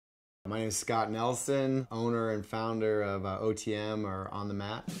My name is Scott Nelson, owner and founder of OTM, or On the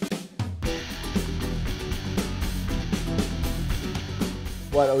Mat.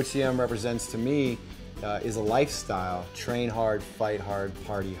 What OTM represents to me is a lifestyle. Train hard, fight hard,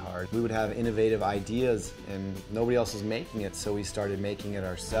 party hard. We would have innovative ideas and nobody else was making it, so we started making it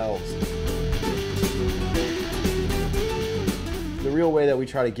ourselves. The real way that we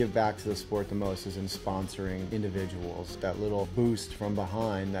try to give back to the sport the most is in sponsoring individuals. That little boost from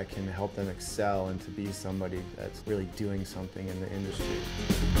behind that can help them excel and to be somebody that's really doing something in the industry.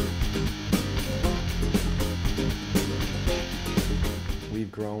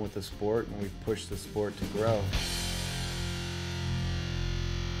 We've grown with the sport and we've pushed the sport to grow.